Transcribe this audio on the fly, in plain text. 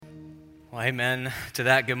Well, amen to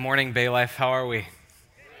that. Good morning, Bay Life. How are we?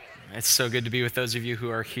 It's so good to be with those of you who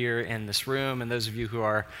are here in this room and those of you who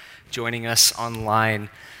are joining us online.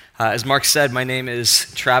 As Mark said, my name is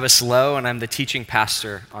Travis Lowe, and I'm the teaching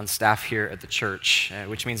pastor on staff here at the church,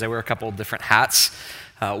 which means I wear a couple of different hats.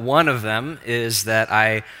 One of them is that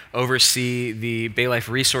I oversee the Bay Life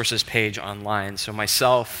resources page online. So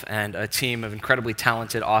myself and a team of incredibly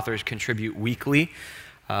talented authors contribute weekly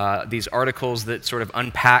these articles that sort of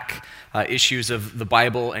unpack issues of the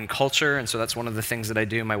Bible and culture, and so that's one of the things that I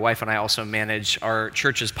do. My wife and I also manage our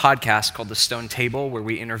church's podcast called The Stone Table, where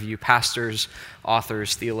we interview pastors,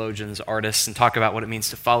 authors, theologians, artists, and talk about what it means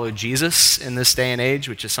to follow Jesus in this day and age,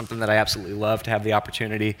 which is something that I absolutely love to have the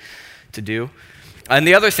opportunity to do. And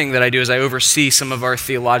the other thing that I do is I oversee some of our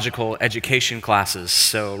theological education classes.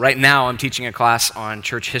 So right now I'm teaching a class on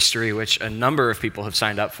church history, which a number of people have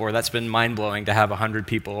signed up for. That's been mind-blowing to have 100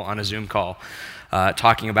 people on a Zoom call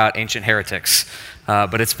talking about ancient heretics.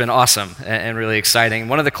 But it's been awesome and really exciting.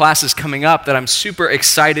 One of the classes coming up that I'm super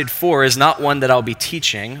excited for is not one that I'll be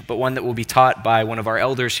teaching, but one that will be taught by one of our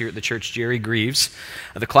elders here at the church, Jerry Greaves.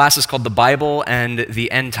 The class is called The Bible and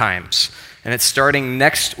the End Times. And it's starting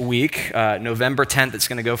next week, November 10th. It's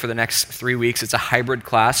going to go for the next 3 weeks. It's a hybrid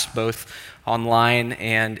class, both online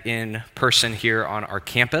and in person here on our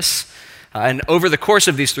campus. And over the course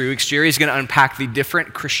of these 3 weeks, Jerry's going to unpack the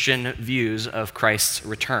different Christian views of Christ's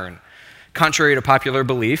return. Contrary to popular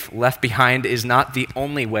belief, Left Behind is not the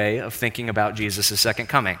only way of thinking about Jesus' second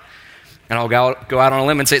coming. And I'll go out on a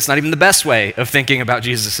limb and say it's not even the best way of thinking about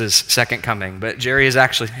Jesus' second coming. But Jerry is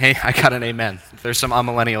actually, hey, I got an amen. There's some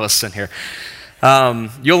amillennialists in here.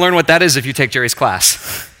 You'll learn what that is if you take Jerry's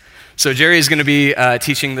class. So Jerry is going to be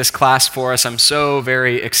teaching this class for us. I'm so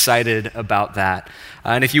very excited about that.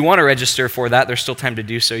 And if you want to register for that, there's still time to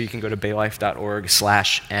do so. You can go to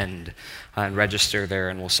baylife.org/end and register there,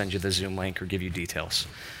 and we'll send you the Zoom link or give you details.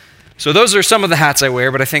 So those are some of the hats I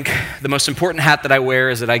wear, but I think the most important hat that I wear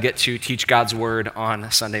is that I get to teach God's Word on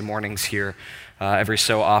Sunday mornings here every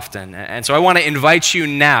so often. And so I want to invite you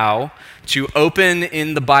now to open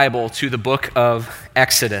in the Bible to the book of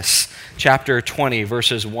Exodus, chapter 20,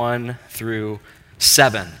 verses 1 through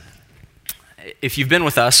 7. If you've been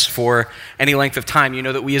with us for any length of time, you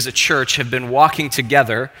know that we as a church have been walking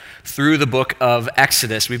together through the book of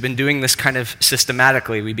Exodus. We've been doing this kind of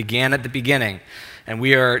systematically. We began at the beginning, and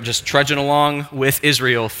we are just trudging along with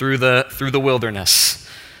Israel through the wilderness.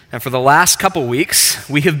 And for the last couple weeks,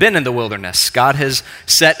 we have been in the wilderness. God has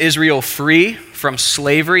set Israel free from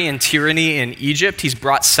slavery and tyranny in Egypt. He's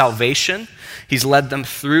brought salvation. He's led them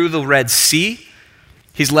through the Red Sea.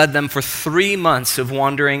 He's led them for 3 months of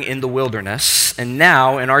wandering in the wilderness. And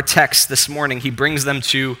now, in our text this morning, he brings them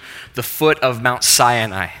to the foot of Mount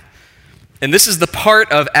Sinai. And this is the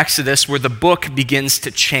part of Exodus where the book begins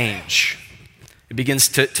to change. It begins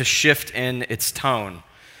to shift in its tone.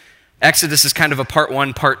 Exodus is kind of a part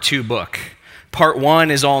 1, part 2 book. Part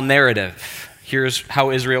 1 is all narrative. Here's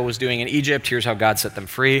how Israel was doing in Egypt. Here's how God set them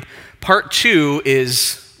free. Part 2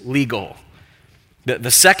 is legal.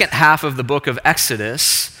 The second half of the book of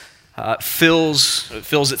Exodus fills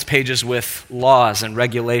its pages with laws and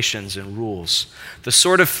regulations and rules. The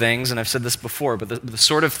sort of things, and I've said this before, but the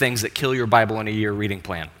sort of things that kill your Bible in a year reading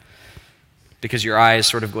plan. Because your eyes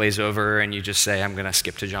sort of glaze over and you just say, I'm going to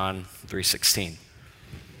skip to John 3:16.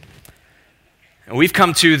 And we've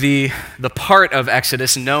come to the part of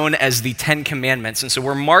Exodus known as the Ten Commandments. And so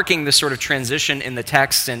we're marking this sort of transition in the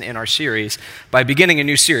text and in our series by beginning a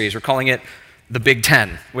new series. We're calling it The Big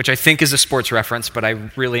Ten, which I think is a sports reference, but I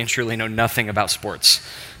really and truly know nothing about sports.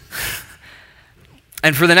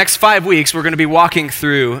 And for the next 5 weeks, we're going to be walking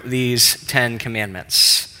through these 10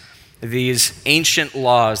 commandments, these ancient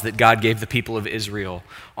laws that God gave the people of Israel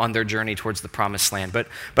on their journey towards the promised land. But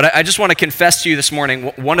I just want to confess to you this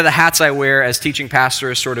morning, one of the hats I wear as teaching pastor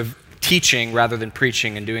is sort of teaching rather than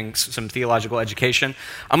preaching and doing some theological education.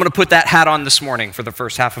 I'm going to put that hat on this morning for the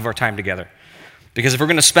first half of our time together. Because if we're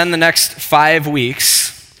going to spend the next 5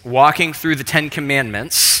 weeks walking through the 10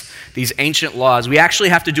 Commandments, these ancient laws, we actually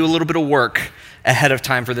have to do a little bit of work ahead of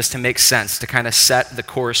time for this to make sense, to kind of set the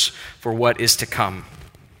course for what is to come.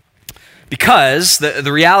 Because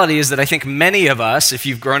the reality is that I think many of us, if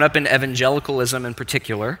you've grown up in evangelicalism in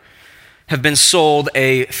particular, have been sold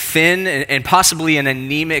a thin and possibly an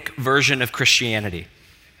anemic version of Christianity.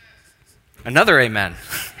 Another amen.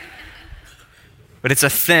 But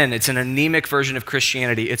it's an anemic version of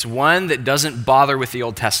Christianity. It's one that doesn't bother with the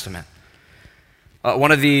Old Testament.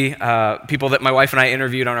 One of the people that my wife and I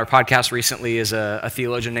interviewed on our podcast recently is a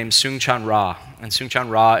theologian named Soong-Chan Rah. And Soong-Chan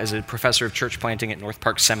Rah is a professor of church planting at North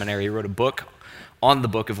Park Seminary. He wrote a book on the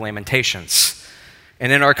book of Lamentations.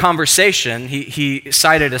 And in our conversation, he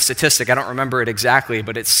cited a statistic. I don't remember it exactly,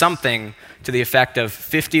 but it's something to the effect of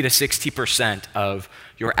 50 to 60% of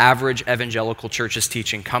your average evangelical church's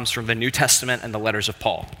teaching comes from the New Testament and the letters of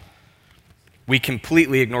Paul. We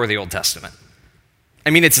completely ignore the Old Testament. I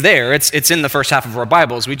mean, it's there. It's in the first half of our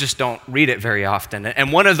Bibles. We just don't read it very often.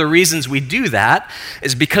 And one of the reasons we do that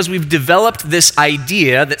is because we've developed this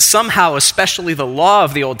idea that somehow, especially the law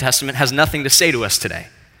of the Old Testament, has nothing to say to us today.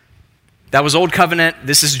 That was Old Covenant.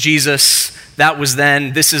 This is Jesus. That was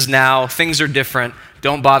then. This is now. Things are different.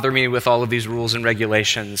 Don't bother me with all of these rules and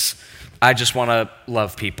regulations. I just want to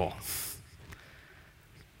love people.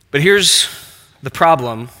 But here's the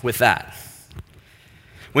problem with that.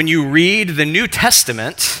 When you read the New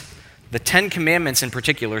Testament, the Ten Commandments in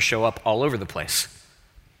particular show up all over the place.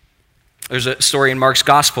 There's a story in Mark's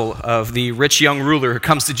Gospel of the rich young ruler who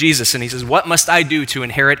comes to Jesus and he says, "What must I do to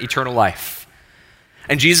inherit eternal life?"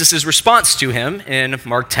 And Jesus' response to him in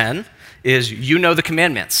Mark 10 is, "You know the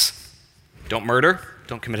commandments. Don't murder,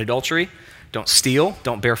 don't commit adultery, don't steal,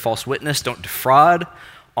 don't bear false witness, don't defraud,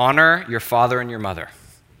 honor your father and your mother."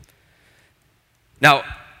 Now,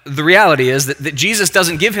 the reality is that Jesus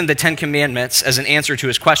doesn't give him the Ten Commandments as an answer to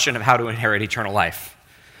his question of how to inherit eternal life.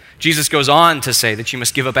 Jesus goes on to say that you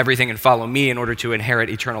must give up everything and follow me in order to inherit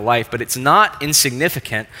eternal life, but it's not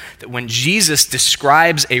insignificant that when Jesus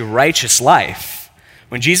describes a righteous life,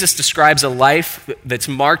 when Jesus describes a life that's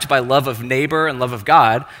marked by love of neighbor and love of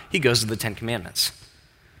God, he goes to the Ten Commandments.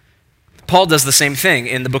 Paul does the same thing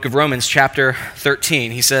in the book of Romans chapter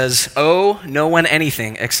 13. He says, "Owe no one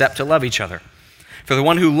anything except to love each other. For the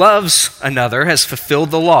one who loves another has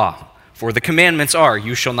fulfilled the law. For the commandments are,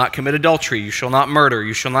 you shall not commit adultery, you shall not murder,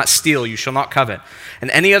 you shall not steal, you shall not covet."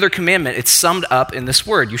 And any other commandment, it's summed up in this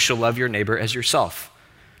word, you shall love your neighbor as yourself.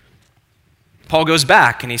 Paul goes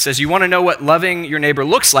back and he says, you want to know what loving your neighbor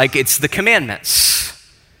looks like? It's the commandments.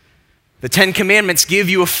 The Ten Commandments give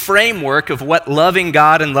you a framework of what loving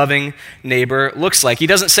God and loving neighbor looks like. He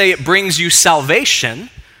doesn't say it brings you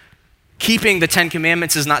salvation. Keeping the Ten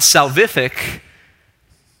Commandments is not salvific,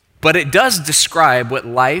 but it does describe what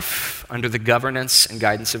life under the governance and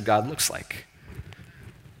guidance of God looks like.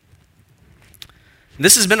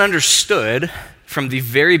 This has been understood from the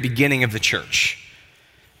very beginning of the church.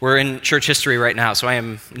 We're in church history right now, so I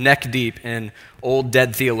am neck deep in old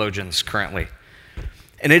dead theologians currently.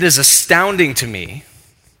 And it is astounding to me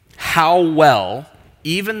how well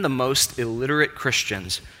even the most illiterate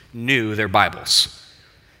Christians knew their Bibles.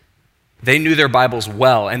 They knew their Bibles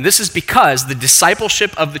well, and this is because the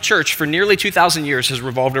discipleship of the church for nearly 2,000 years has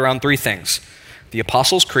revolved around three things: the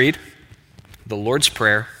Apostles' Creed, the Lord's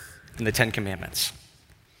Prayer, and the Ten Commandments.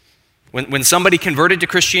 When somebody converted to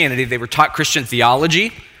Christianity, they were taught Christian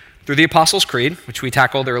theology through the Apostles' Creed, which we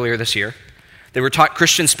tackled earlier this year. They were taught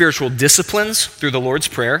Christian spiritual disciplines through the Lord's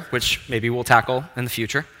Prayer, which maybe we'll tackle in the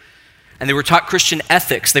future. And they were taught Christian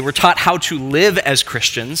ethics. They were taught how to live as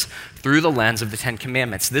Christians through the lens of the Ten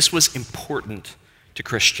Commandments. This was important to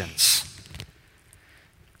Christians.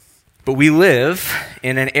 But we live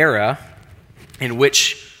in an era in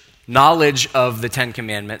which knowledge of the Ten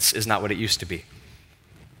Commandments is not what it used to be.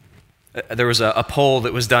 There was a poll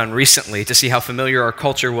that was done recently to see how familiar our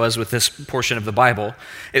culture was with this portion of the Bible.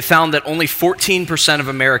 It found that only 14% of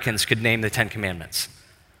Americans could name the Ten Commandments.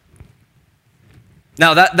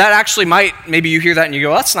 Now, that actually maybe you hear that and you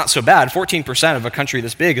go, that's not so bad. 14% of a country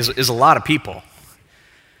this big is a lot of people.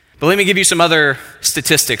 But let me give you some other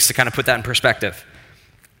statistics to kind of put that in perspective.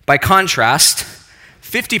 By contrast,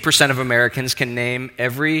 50% of Americans can name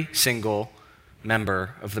every single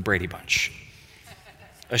member of the Brady Bunch,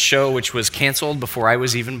 a show which was canceled before I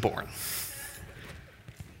was even born.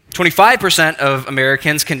 25% of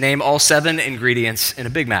Americans can name all 7 ingredients in a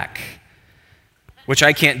Big Mac, which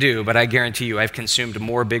I can't do, but I guarantee you I've consumed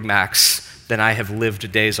more Big Macs than I have lived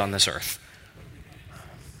days on this earth.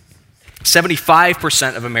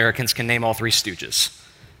 75% of Americans can name all 3 Stooges,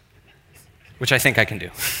 which I think I can do.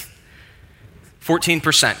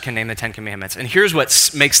 14% can name the Ten Commandments. And here's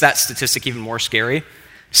what makes that statistic even more scary.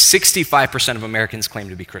 65% of Americans claim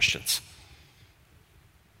to be Christians.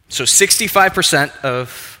 So 65%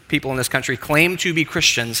 of people in this country claim to be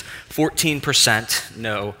Christians, 14%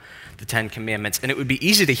 know the Ten Commandments. And it would be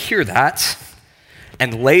easy to hear that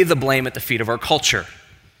and lay the blame at the feet of our culture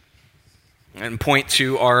and point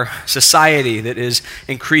to our society that is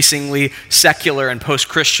increasingly secular and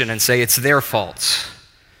post-Christian and say it's their fault.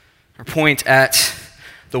 Or point at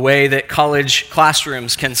the way that college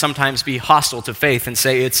classrooms can sometimes be hostile to faith and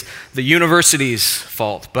say it's the university's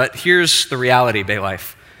fault. But here's the reality, Bay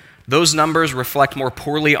Life. Those numbers reflect more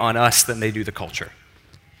poorly on us than they do the culture.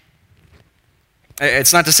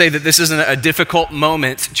 It's not to say that this isn't a difficult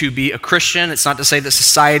moment to be a Christian. It's not to say that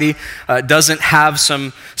society doesn't have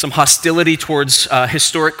some hostility towards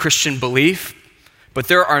historic Christian belief. But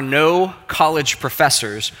there are no college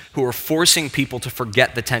professors who are forcing people to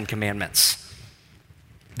forget the Ten Commandments.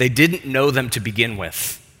 They didn't know them to begin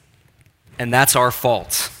with. And that's our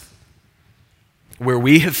fault. Where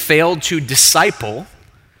we have failed to disciple,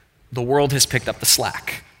 the world has picked up the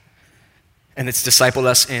slack. And it's discipled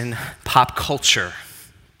us in pop culture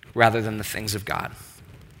rather than the things of God.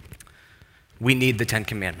 We need the Ten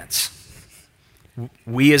Commandments.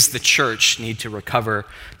 We as the church need to recover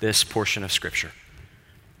this portion of Scripture.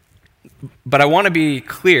 But I want to be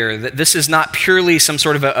clear that this is not purely some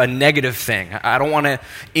sort of a negative thing. I don't want to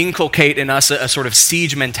inculcate in us a sort of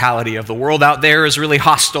siege mentality of the world out there is really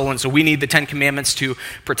hostile, and so we need the Ten Commandments to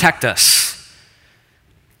protect us.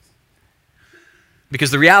 Because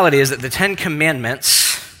the reality is that the Ten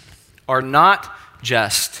Commandments are not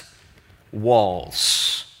just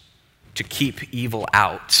walls to keep evil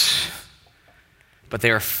out, but they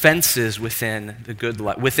are fences within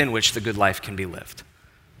which the good life can be lived.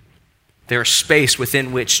 They are space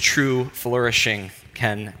within which true flourishing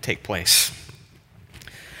can take place.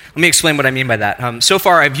 Let me explain what I mean by that. So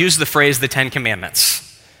far, I've used the phrase the Ten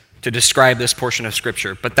Commandments to describe this portion of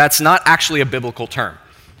Scripture, but that's not actually a biblical term.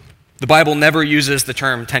 The Bible never uses the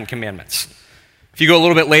term Ten Commandments. If you go a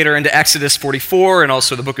little bit later into Exodus 44 and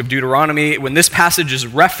also the book of Deuteronomy, when this passage is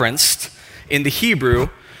referenced in the Hebrew,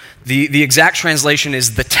 the exact translation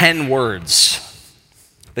is the 10 words.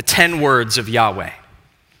 The 10 words of Yahweh.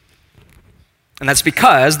 And that's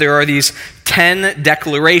because there are these 10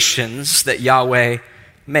 declarations that Yahweh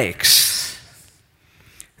makes.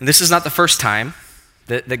 And this is not the first time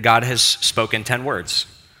that God has spoken 10 words.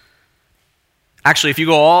 Actually, if you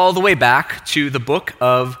go all the way back to the book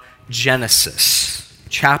of Genesis,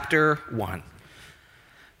 chapter 1,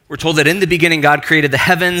 we're told that in the beginning God created the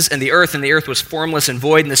heavens and the earth was formless and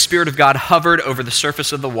void, and the Spirit of God hovered over the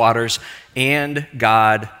surface of the waters, and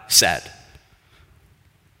God said.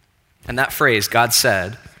 And that phrase, God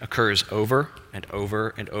said, occurs over and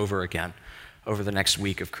over and over again over the next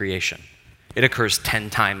week of creation. It occurs 10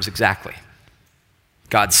 times exactly.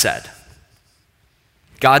 God said.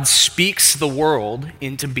 God speaks the world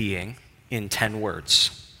into being in 10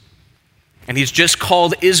 words. And he's just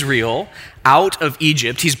called Israel out of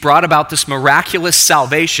Egypt. He's brought about this miraculous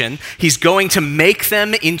salvation. He's going to make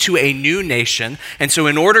them into a new nation. And so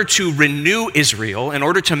in order to renew Israel, in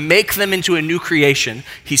order to make them into a new creation,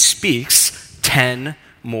 he speaks 10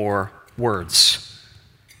 more words.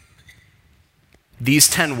 These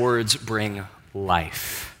 10 words bring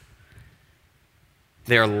life.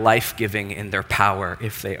 They are life-giving in their power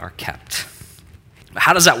if they are kept.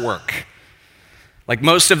 How does that work? Like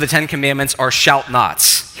most of the 10 Commandments are shout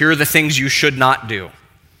nots. Here are the things you should not do.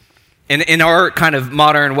 In our kind of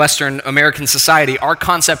modern Western American society, our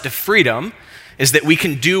concept of freedom is that we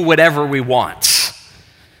can do whatever we want.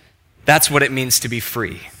 That's what it means to be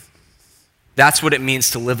free. That's what it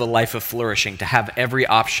means to live a life of flourishing, to have every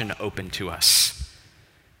option open to us.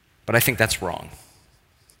 But I think that's wrong.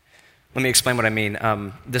 Let me explain what I mean.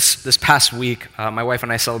 This past week, my wife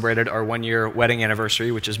and I celebrated our 1-year wedding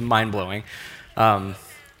anniversary, which is mind-blowing. Oh,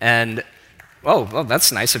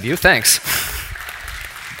 that's nice of you. Thanks.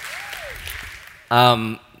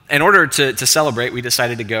 In order to celebrate, we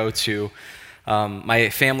decided to go to my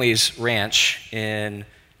family's ranch in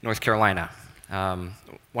North Carolina. One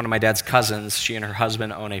of my dad's cousins, she and her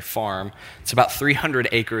husband own a farm. It's about 300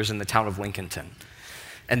 acres in the town of Lincolnton.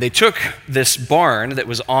 And they took this barn that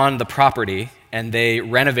was on the property and they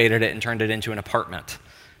renovated it and turned it into an apartment.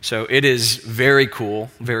 So it is very cool,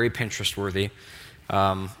 very Pinterest-worthy.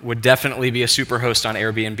 Would definitely be a super host on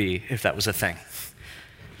Airbnb if that was a thing.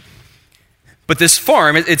 But this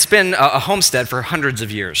farm, it's been a homestead for hundreds of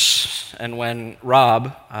years. And when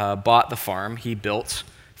Rob bought the farm, he built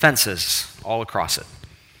fences all across it.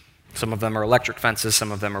 Some of them are electric fences,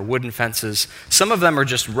 some of them are wooden fences, some of them are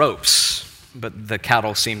just ropes. But the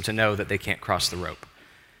cattle seem to know that they can't cross the rope.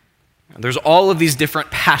 There's all of these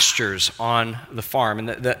different pastures on the farm, and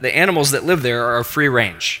the animals that live there are free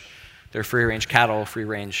range. They're free range cattle, free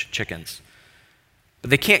range chickens. But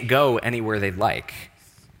they can't go anywhere they'd like.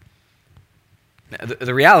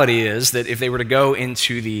 The reality is that if they were to go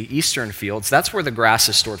into the eastern fields, that's where the grass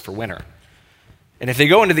is stored for winter. And if they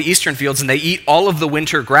go into the eastern fields and they eat all of the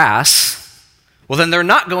winter grass, well, then they're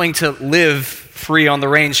not going to live free on the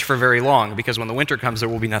range for very long, because when the winter comes, there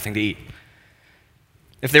will be nothing to eat.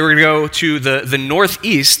 If they were to go to the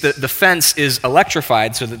northeast, the fence is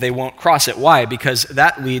electrified so that they won't cross it. Why? Because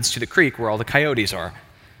that leads to the creek where all the coyotes are.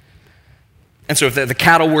 And so if the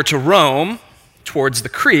cattle were to roam towards the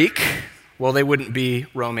creek, well, they wouldn't be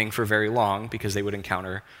roaming for very long because they would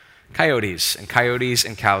encounter coyotes and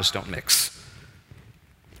cows don't mix.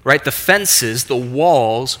 Right? The fences, the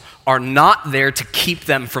walls are not there to keep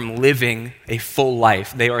them from living a full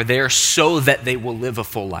life. They are there so that they will live a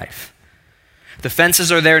full life. The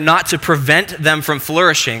fences are there not to prevent them from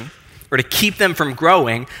flourishing or to keep them from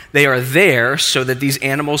growing. They are there so that these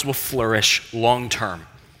animals will flourish long term.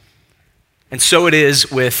 And so it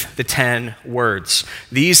is with the 10 words.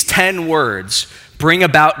 These 10 words bring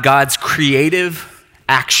about God's creative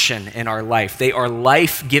action in our life. They are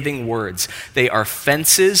life-giving words. They are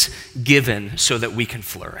fences given so that we can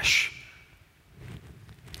flourish.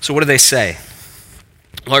 So what do they say?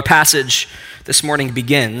 Well, our passage this morning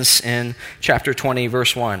begins in chapter 20,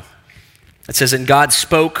 verse 1. It says, "And God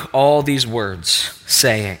spoke all these words,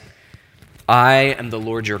 saying, I am the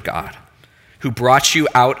Lord your God, who brought you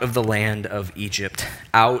out of the land of Egypt,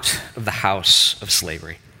 out of the house of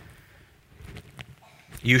slavery.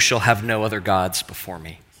 You shall have no other gods before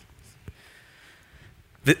me."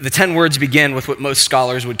 The 10 words begin with what most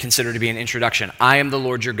scholars would consider to be an introduction. I am the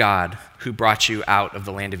Lord your God who brought you out of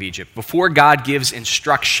the land of Egypt. Before God gives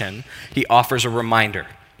instruction, he offers a reminder.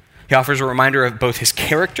 He offers a reminder of both his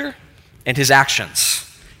character and his actions.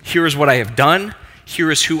 Here is what I have done.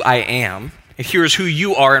 Here is who I am. And here is who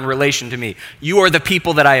you are in relation to me. You are the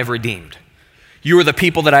people that I have redeemed. You are the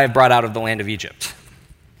people that I have brought out of the land of Egypt.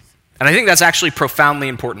 And I think that's actually profoundly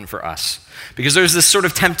important for us because there's this sort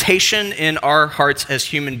of temptation in our hearts as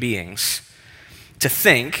human beings to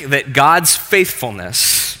think that God's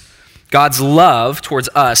faithfulness, God's love towards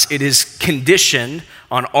us, it is conditioned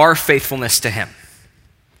on our faithfulness to him.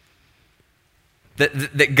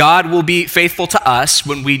 That God will be faithful to us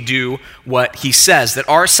when we do what he says, that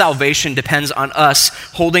our salvation depends on us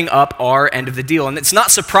holding up our end of the deal. And it's not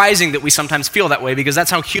surprising that we sometimes feel that way because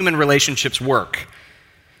that's how human relationships work.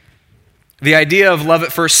 The idea of love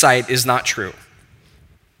at first sight is not true.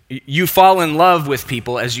 You fall in love with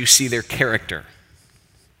people as you see their character.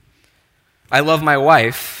 I love my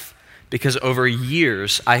wife because over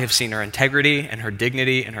years I have seen her integrity and her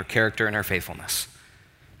dignity and her character and her faithfulness.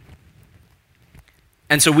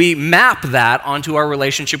 And so we map that onto our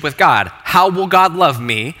relationship with God. How will God love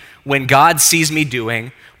me when God sees me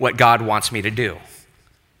doing what God wants me to do?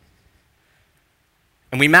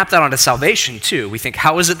 And we map that onto salvation too. We think,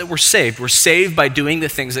 how is it that we're saved? We're saved by doing the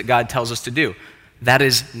things that God tells us to do. That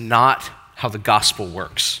is not how the gospel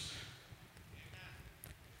works.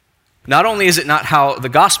 Not only is it not how the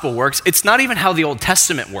gospel works, it's not even how the Old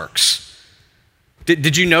Testament works.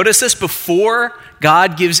 Did you notice this? Before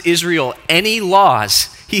God gives Israel any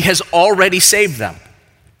laws, he has already saved them.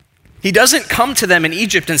 He doesn't come to them in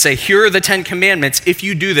Egypt and say, here are the 10 commandments. If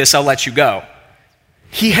you do this, I'll let you go.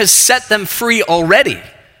 He has set them free already.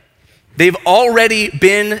 They've already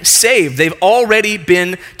been saved. They've already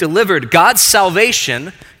been delivered. God's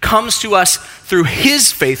salvation comes to us through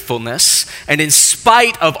his faithfulness and in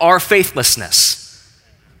spite of our faithlessness.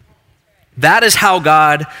 That is how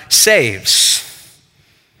God saves.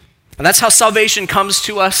 And that's how salvation comes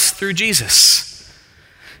to us through Jesus.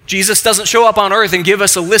 Jesus doesn't show up on earth and give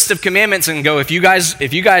us a list of commandments and go, if you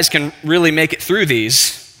guys can really make it through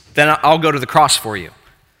these, then I'll go to the cross for you.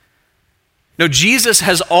 No, Jesus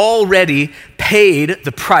has already paid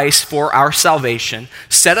the price for our salvation,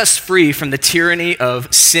 set us free from the tyranny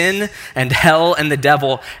of sin and hell and the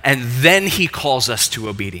devil, and then he calls us to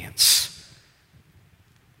obedience.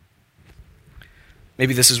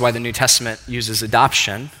 Maybe this is why the New Testament uses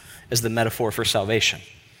adoption as the metaphor for salvation.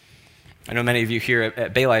 I know many of you here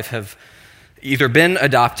at Bay Life have either been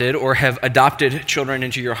adopted or have adopted children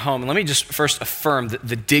into your home. And let me just first affirm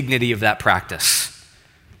the dignity of that practice.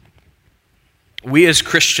 We as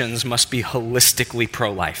Christians must be holistically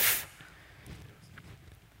pro-life.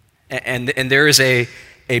 And there is a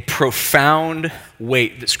profound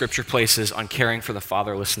weight that Scripture places on caring for the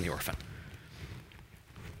fatherless and the orphan.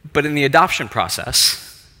 But in the adoption process,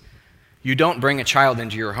 you don't bring a child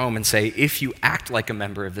into your home and say, if you act like a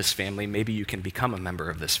member of this family, maybe you can become a member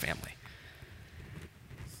of this family.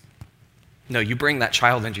 No, you bring that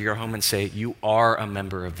child into your home and say, you are a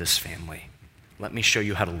member of this family. Let me show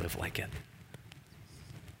you how to live like it.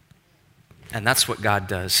 And that's what God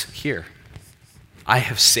does here. I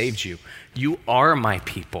have saved you. You are my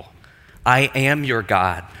people. I am your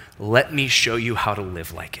God. Let me show you how to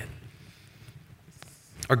live like it.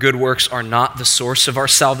 Our good works are not the source of our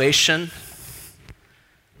salvation,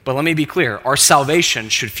 but let me be clear, our salvation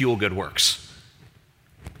should fuel good works.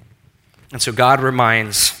 And so God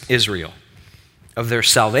reminds Israel of their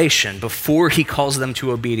salvation before he calls them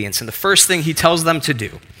to obedience. And the first thing he tells them to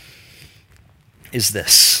do is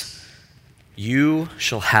this: You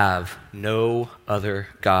shall have no other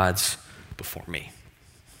gods before me.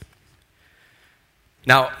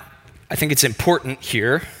 Now, I think it's important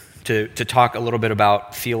here to talk a little bit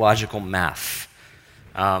about theological math.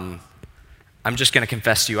 I'm just going to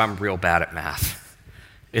confess to you, I'm real bad at math.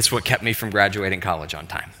 It's what kept me from graduating college on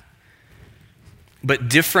time. But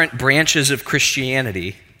different branches of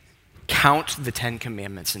Christianity count the Ten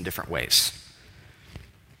Commandments in different ways.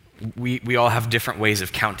 We all have different ways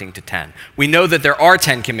of counting to 10. We know that there are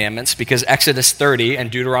 10 commandments because Exodus 30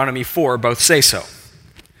 and Deuteronomy 4 both say so.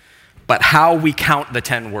 But how we count the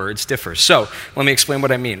 10 words differs. So let me explain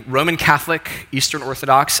what I mean. Roman Catholic, Eastern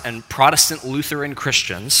Orthodox, and Protestant Lutheran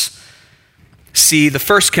Christians see the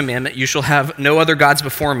first commandment, you shall have no other gods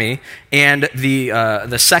before me, and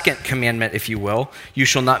the second commandment, if you will, you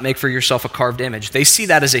shall not make for yourself a carved image. They see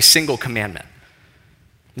that as a single commandment.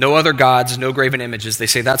 No other gods, no graven images. They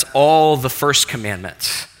say that's all the first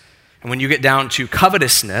commandment. And when you get down to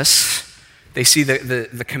covetousness, they see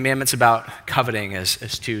the commandments about coveting as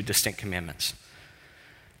two distinct commandments.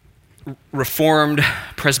 Reformed,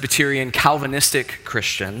 Presbyterian, Calvinistic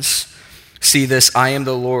Christians see this, I am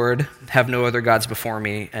the Lord, have no other gods before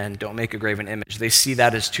me, and don't make a graven image. They see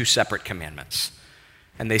that as two separate commandments.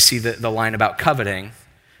 And they see the line about coveting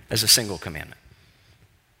as a single commandment.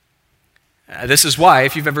 This is why,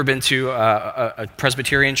 if you've ever been to a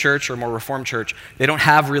Presbyterian church or a more Reformed church, they don't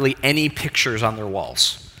have really any pictures on their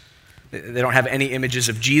walls. They don't have any images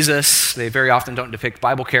of Jesus. They very often don't depict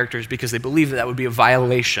Bible characters because they believe that would be a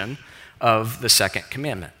violation of the second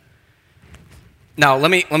commandment. Now,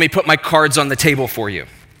 let me put my cards on the table for you.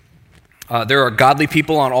 There are godly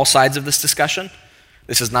people on all sides of this discussion.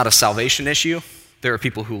 This is not a salvation issue. There are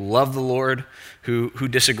people who love the Lord who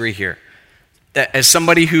disagree here. As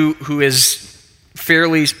somebody who is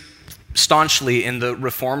fairly staunchly in the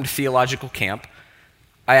Reformed theological camp,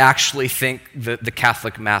 I actually think that the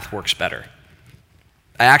Catholic math works better.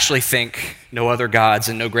 I actually think no other gods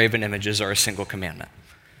and no graven images are a single commandment.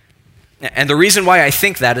 And the reason why I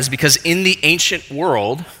think that is because in the ancient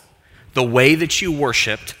world, the way that you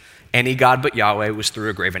worshiped any god but Yahweh was through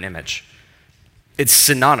a graven image. It's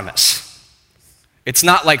synonymous. It's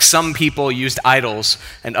not like some people used idols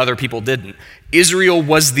and other people didn't. Israel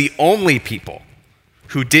was the only people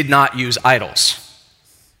who did not use idols.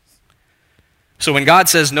 So when God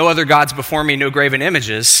says, no other gods before me, no graven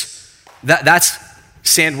images, that's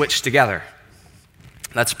sandwiched together.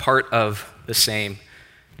 That's part of the same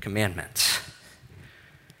commandment.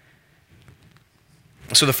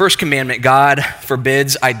 So the first commandment, God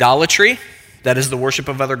forbids idolatry, that is the worship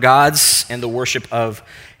of other gods and the worship of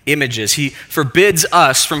images. He forbids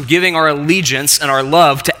us from giving our allegiance and our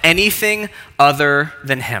love to anything other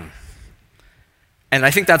than him. And I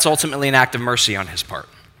think that's ultimately an act of mercy on his part.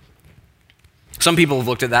 Some people have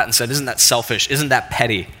looked at that and said, isn't that selfish? Isn't that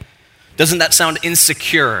petty? Doesn't that sound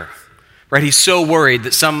insecure? Right? He's so worried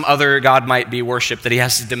that some other god might be worshipped that he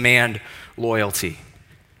has to demand loyalty.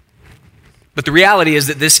 But the reality is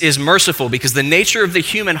that this is merciful because the nature of the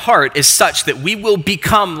human heart is such that we will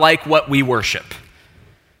become like what we worship.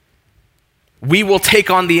 We will take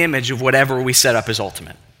on the image of whatever we set up as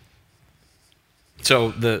ultimate.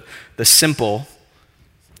 So the simple,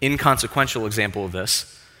 inconsequential example of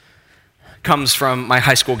this comes from my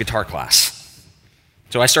high school guitar class.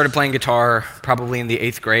 So I started playing guitar probably in the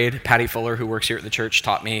 8th grade. Patty Fuller, who works here at the church,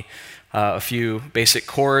 taught me a few basic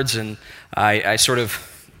chords, and I sort of,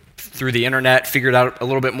 through the internet, figured out a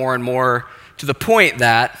little bit more and more, to the point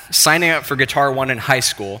that signing up for Guitar One in high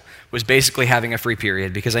school was basically having a free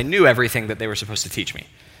period because I knew everything that they were supposed to teach me.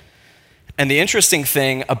 And the interesting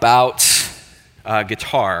thing about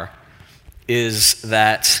guitar is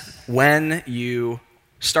that when you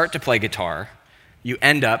start to play guitar, you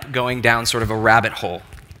end up going down sort of a rabbit hole.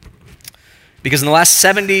 Because in the last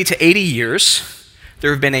 70 to 80 years,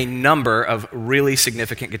 there have been a number of really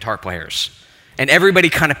significant guitar players. And everybody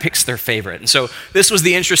kind of picks their favorite. And so this was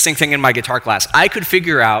the interesting thing in my guitar class. I could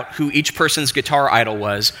figure out who each person's guitar idol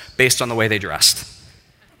was based on the way they dressed.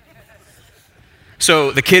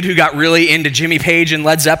 So the kid who got really into Jimmy Page and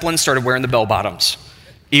Led Zeppelin started wearing the bell-bottoms,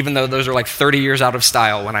 even though those are like 30 years out of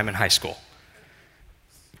style when I'm in high school.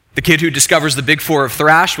 The kid who discovers the big four of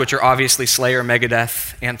thrash, which are obviously Slayer,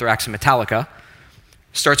 Megadeth, Anthrax, and Metallica,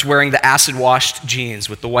 starts wearing the acid-washed jeans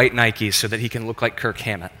with the white Nikes so that he can look like Kirk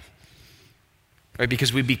Hammett. Right?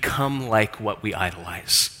 Because we become like what we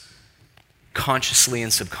idolize, consciously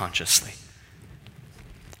and subconsciously.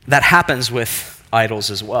 That happens with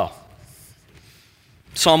idols as well.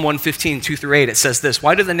 Psalm 115, 2 through 8, it says this: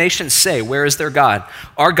 "Why do the nations say, 'Where is their God?'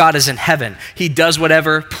 Our God is in heaven. He does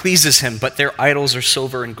whatever pleases him, but their idols are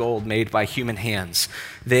silver and gold made by human hands.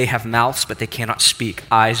 They have mouths, but they cannot speak,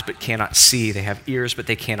 eyes, but cannot see. They have ears, but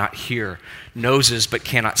they cannot hear, noses, but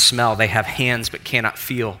cannot smell. They have hands, but cannot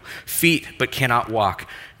feel, feet, but cannot walk,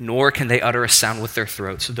 nor can they utter a sound with their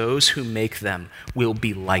throats. Those who make them will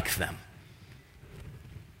be like them,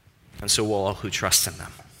 and so will all who trust in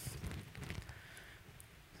them."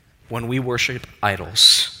 When we worship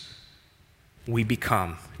idols, we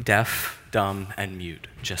become deaf, dumb, and mute,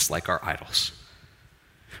 just like our idols.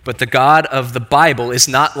 But the God of the Bible is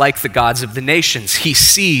not like the gods of the nations. He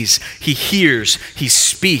sees, he hears, he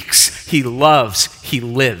speaks, he loves, he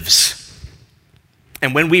lives.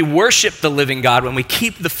 And when we worship the living God, when we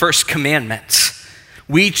keep the first commandment,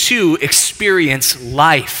 we too experience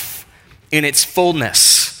life in its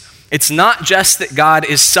fullness. It's not just that God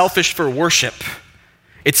is selfish for worship.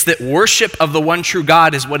 It's that worship of the one true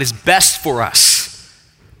God is what is best for us.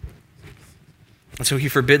 And so he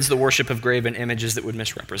forbids the worship of graven images that would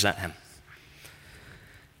misrepresent him.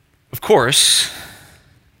 Of course,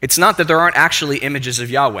 it's not that there aren't actually images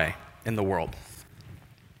of Yahweh in the world.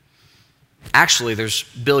 Actually, there's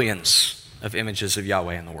billions of images of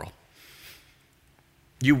Yahweh in the world.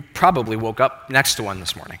 You probably woke up next to one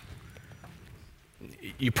this morning.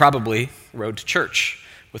 You probably rode to church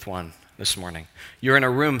with one this morning. You're in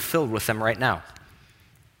a room filled with them right now.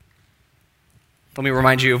 Let me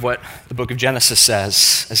remind you of what the book of Genesis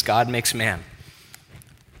says as God makes man.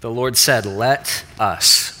 The Lord said, "Let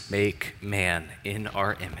us make man in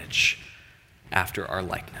our image, after our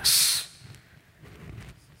likeness."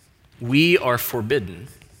 We are forbidden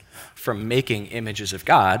from making images of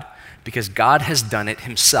God because God has done it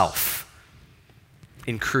himself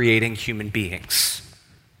in creating human beings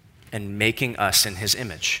and making us in his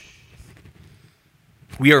image.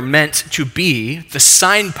 We are meant to be the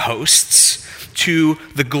signposts to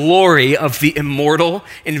the glory of the immortal,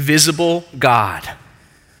 invisible God.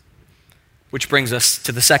 Which brings us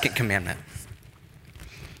to the second commandment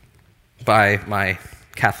by my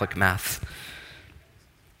Catholic math.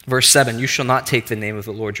 Verse 7, "You shall not take the name of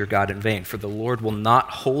the Lord your God in vain, for the Lord will not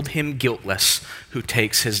hold him guiltless who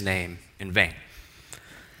takes his name in vain."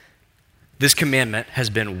 This commandment has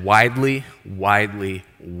been widely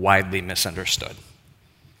misunderstood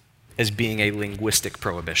as being a linguistic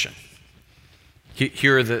prohibition.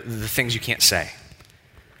 Here are the things you can't say.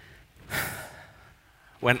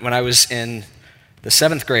 When I was in the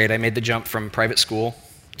 7th grade, I made the jump from private school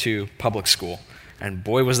to public school, and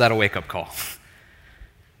boy, was that a wake-up call.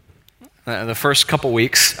 The first couple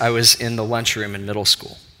weeks, I was in the lunchroom in middle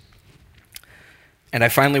school, and I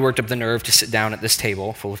finally worked up the nerve to sit down at this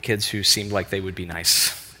table full of kids who seemed like they would be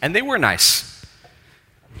nice, and they were nice.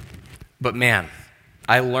 But man,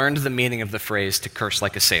 I learned the meaning of the phrase "to curse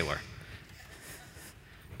like a sailor."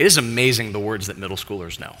 It is amazing the words that middle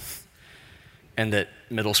schoolers know, and that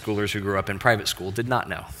middle schoolers who grew up in private school did not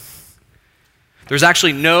know. There's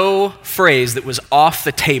actually no phrase that was off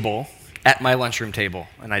the table at my lunchroom table,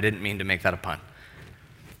 and I didn't mean to make that a pun.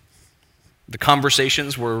 The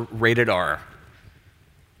conversations were rated R.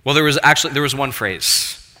 Well, there was one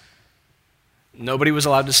phrase. Nobody was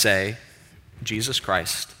allowed to say "Jesus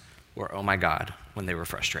Christ" or "Oh my God" when they were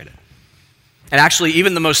frustrated. And actually,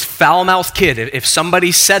 even the most foul-mouthed kid, if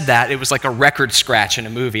somebody said that, it was like a record scratch in a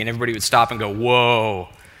movie, and everybody would stop and go, "Whoa,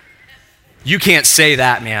 you can't say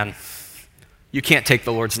that, man. You can't take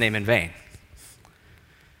the Lord's name in vain."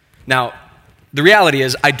 Now, the reality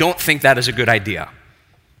is, I don't think that is a good idea.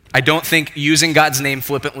 I don't think using God's name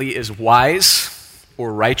flippantly is wise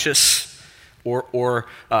or righteous or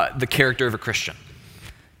the character of a Christian.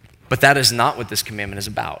 But that is not what this commandment is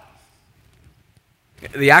about.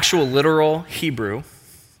 The actual literal Hebrew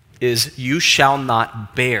is "you shall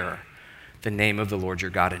not bear the name of the Lord your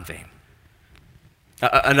God in vain."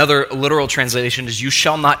 Another literal translation is "you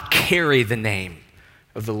shall not carry the name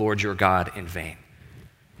of the Lord your God in vain."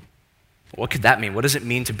 What could that mean? What does it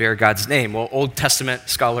mean to bear God's name? Well, Old Testament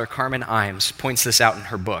scholar Carmen Imes points this out in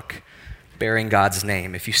her book, Bearing God's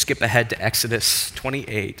Name. If you skip ahead to Exodus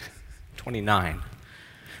 28, 29,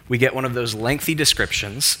 we get one of those lengthy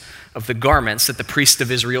descriptions of the garments that the priests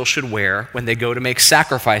of Israel should wear when they go to make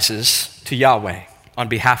sacrifices to Yahweh on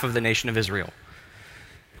behalf of the nation of Israel.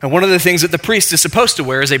 And one of the things that the priest is supposed to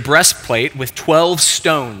wear is a breastplate with 12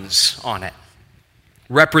 stones on it,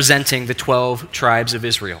 representing the 12 tribes of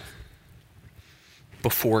Israel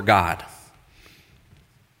before God.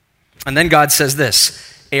 And then God says this: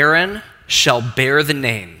 "Aaron shall bear the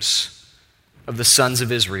names of the sons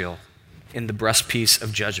of Israel in the breastpiece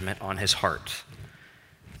of judgment on his heart."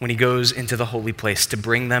 when he goes into the holy place to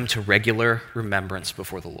bring them to regular remembrance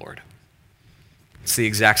before the Lord. It's the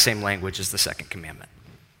exact same language as the second commandment.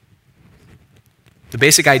 The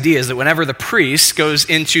basic idea is that whenever the priest goes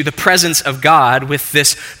into the presence of God with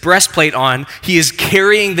this breastplate on, he is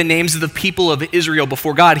carrying the names of the people of Israel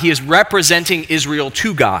before God. He is representing Israel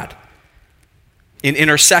to God in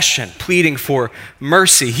intercession, pleading for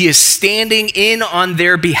mercy. He is standing in on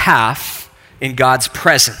their behalf in God's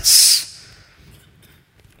presence.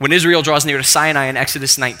 When Israel draws near to Sinai in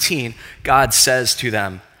Exodus 19, God says to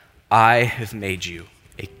them, I have made you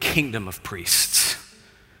a kingdom of priests,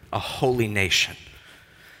 a holy nation.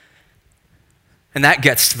 And that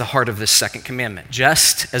gets to the heart of this second commandment.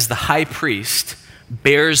 Just as the high priest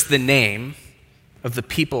bears the name of the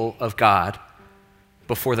people of God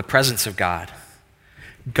before the presence of God,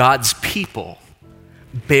 God's people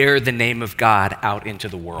bear the name of God out into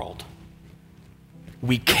the world.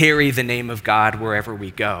 We carry the name of God wherever we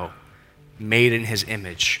go, made in his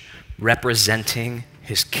image, representing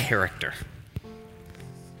his character.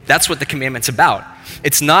 That's what the commandment's about.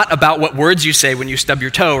 It's not about what words you say when you stub your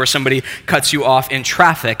toe or somebody cuts you off in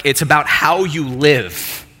traffic. It's about how you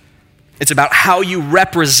live. It's about how you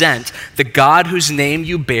represent the God whose name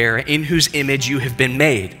you bear, in whose image you have been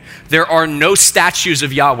made. There are no statues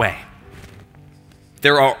of Yahweh.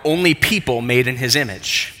 There are only people made in his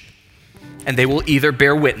image. And they will either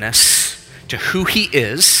bear witness to who he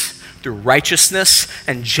is through righteousness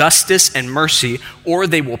and justice and mercy, or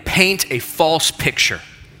they will paint a false picture.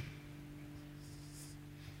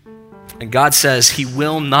 And God says he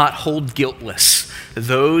will not hold guiltless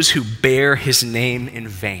those who bear his name in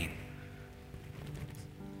vain.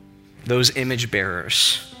 Those image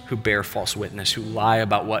bearers who bear false witness, who lie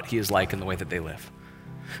about what he is like in the way that they live.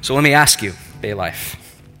 So let me ask you, Bay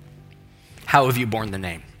Life, how have you borne the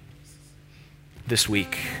name this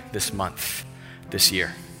week, this month, this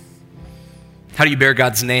year? How do you bear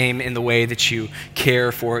God's name in the way that you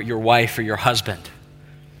care for your wife or your husband?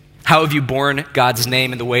 How have you borne God's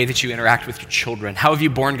name in the way that you interact with your children? How have you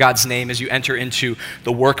borne God's name as you enter into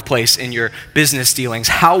the workplace in your business dealings?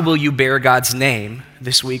 How will you bear God's name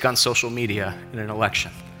this week on social media in an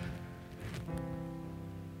election?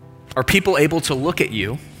 Are people able to look at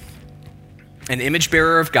you, an image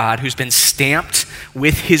bearer of God who's been stamped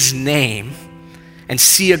with his name, and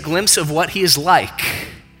see a glimpse of what he is like?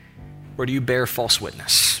 Or do you bear false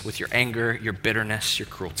witness with your anger, your bitterness, your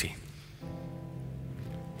cruelty?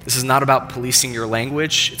 This is not about policing your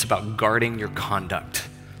language. It's about guarding your conduct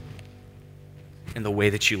and the way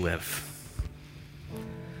that you live.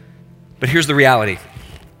 But here's the reality.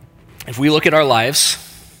 If we look at our lives,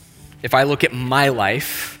 if I look at my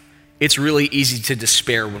life, it's really easy to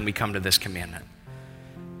despair when we come to this commandment.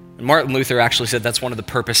 And Martin Luther actually said that's one of the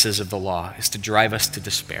purposes of the law, is to drive us to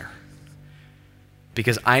despair.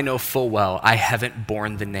 Because I know full well I haven't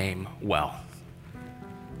borne the name well.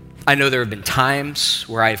 I know there have been times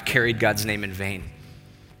where I have carried God's name in vain,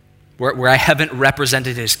 where I haven't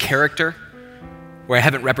represented his character, where I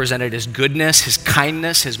haven't represented his goodness, his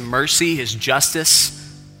kindness, his mercy, his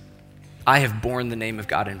justice. I have borne the name of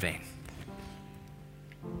God in vain.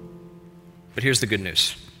 But here's the good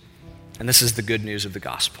news, and this is the good news of the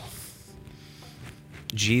gospel.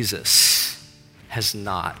 Jesus has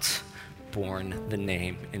not borne the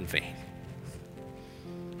name in vain.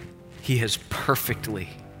 He has perfectly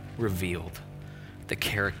revealed the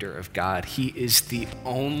character of God. He is the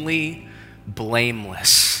only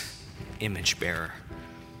blameless image bearer.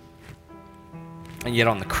 And yet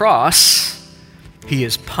on the cross, he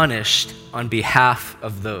is punished on behalf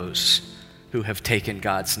of those who have taken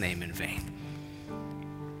God's name in vain.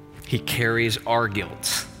 He carries our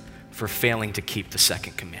guilt for failing to keep the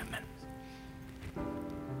second commandment.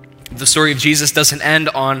 The story of Jesus doesn't end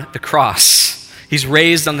on the cross. He's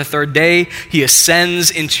raised on the third day. He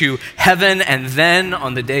ascends into heaven, and then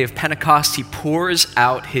on the day of Pentecost, he pours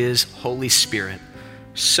out his Holy Spirit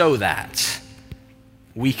so that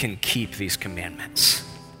we can keep these commandments,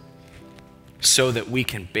 so that we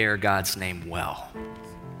can bear God's name well,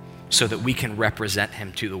 so that we can represent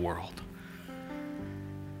him to the world.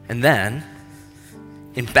 And then,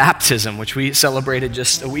 in baptism, which we celebrated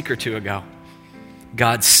just a week or two ago,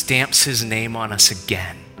 God stamps his name on us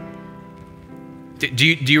again. Do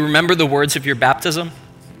you remember the words of your baptism?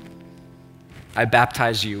 I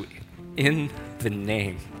baptize you in the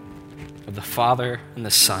name of the Father and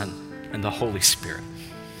the Son and the Holy Spirit.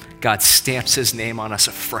 God stamps his name on us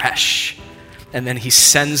afresh, and then he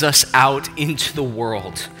sends us out into the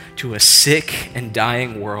world, to a sick and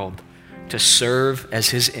dying world, to serve as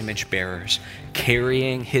his image bearers,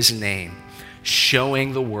 carrying his name,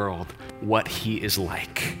 showing the world what he is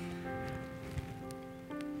like.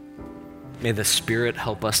 May the Spirit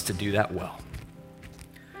help us to do that well,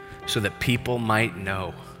 so that people might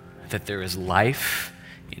know that there is life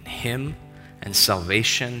in him and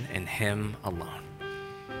salvation in him alone.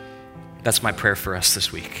 That's my prayer for us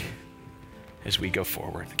this week as we go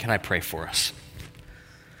forward. Can I pray for us?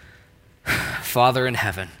 Father in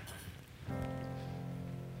heaven,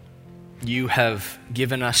 you have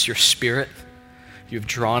given us your Spirit. You've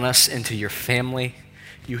drawn us into your family.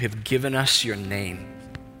 You have given us your name.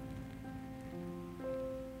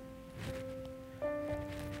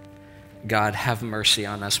 God, have mercy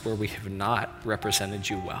on us where we have not represented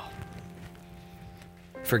you well.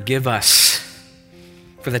 Forgive us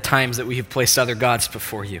for the times that we have placed other gods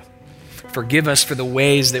before you. Forgive us for the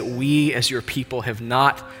ways that we as your people have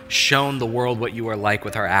not shown the world what you are like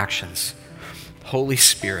with our actions. Holy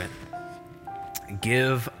Spirit,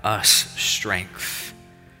 give us strength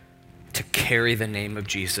to carry the name of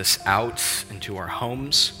Jesus out into our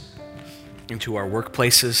homes, into our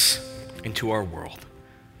workplaces, into our world.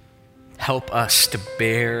 Help us to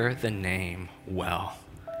bear the name well,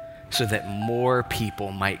 so that more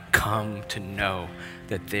people might come to know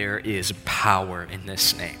that there is power in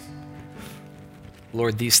this name.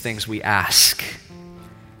 Lord, these things we ask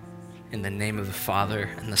in the name of the Father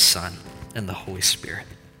and the Son and the Holy Spirit.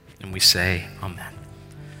 And we say, amen.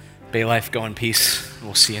 Bay Life, go in peace, and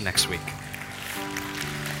we'll see you next week.